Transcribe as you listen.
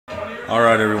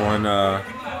Alright everyone,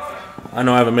 I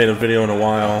know I haven't made a video in a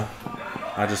while.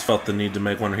 I just felt the need to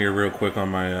make one here real quick on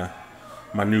my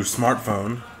my new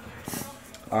smartphone.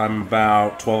 I'm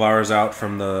about 12 hours out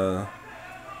from the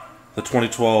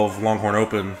 2012 Longhorn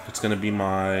Open. It's going to be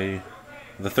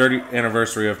the 30th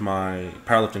anniversary of my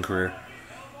powerlifting career.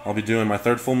 I'll be doing my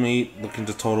third full meet, looking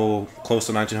to total close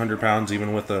to 1,900 pounds,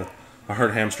 even with a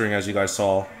hurt hamstring, as you guys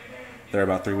saw there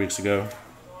about 3 weeks ago.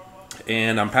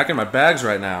 And I'm packing my bags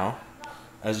right now.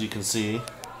 As you can see,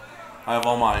 I have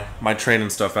all my training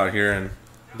stuff out here, and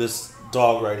this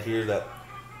dog right here that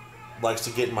likes to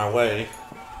get in my way,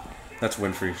 that's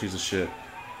Winfrey. She's a shit.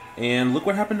 And look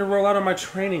what happened to roll out of my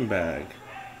training bag.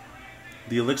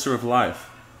 The elixir of life.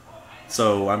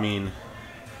 So, I mean,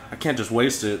 I can't just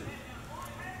waste it.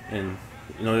 And,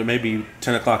 you know, it may be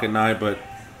 10 o'clock at night, but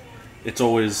it's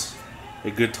always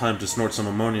a good time to snort some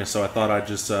ammonia, so I thought I'd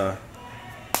just,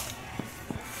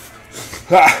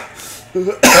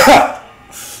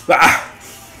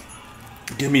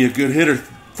 give me a good hitter.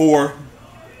 4.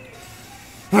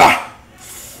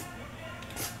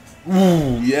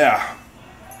 Ooh, yeah.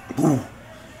 Ooh,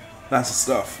 that's the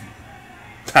stuff.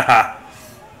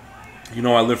 You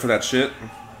know I live for that shit.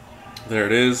 There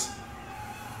it is.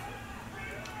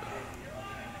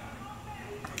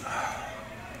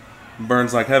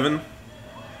 Burns like heaven.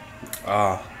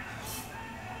 I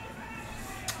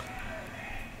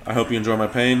hope you enjoy my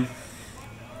pain.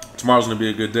 Tomorrow's going to be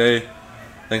a good day.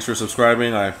 Thanks for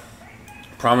subscribing. I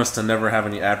promise to never have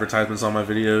any advertisements on my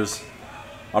videos.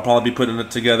 I'll probably be putting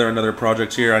together another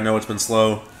project here. I know it's been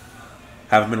slow.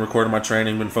 Haven't been recording my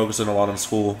training. Been focusing a lot on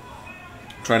school.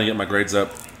 Trying to get my grades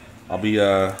up. I'll be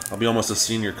almost a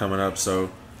senior coming up,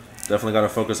 so definitely got to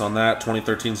focus on that.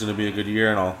 2013 is going to be a good year,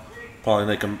 and I'll probably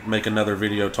make another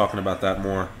video talking about that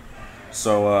more.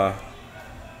 So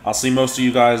I'll see most of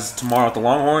you guys tomorrow at the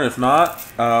Longhorn. If not,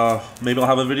 maybe I'll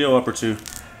have a video up or two.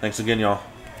 Thanks again, y'all.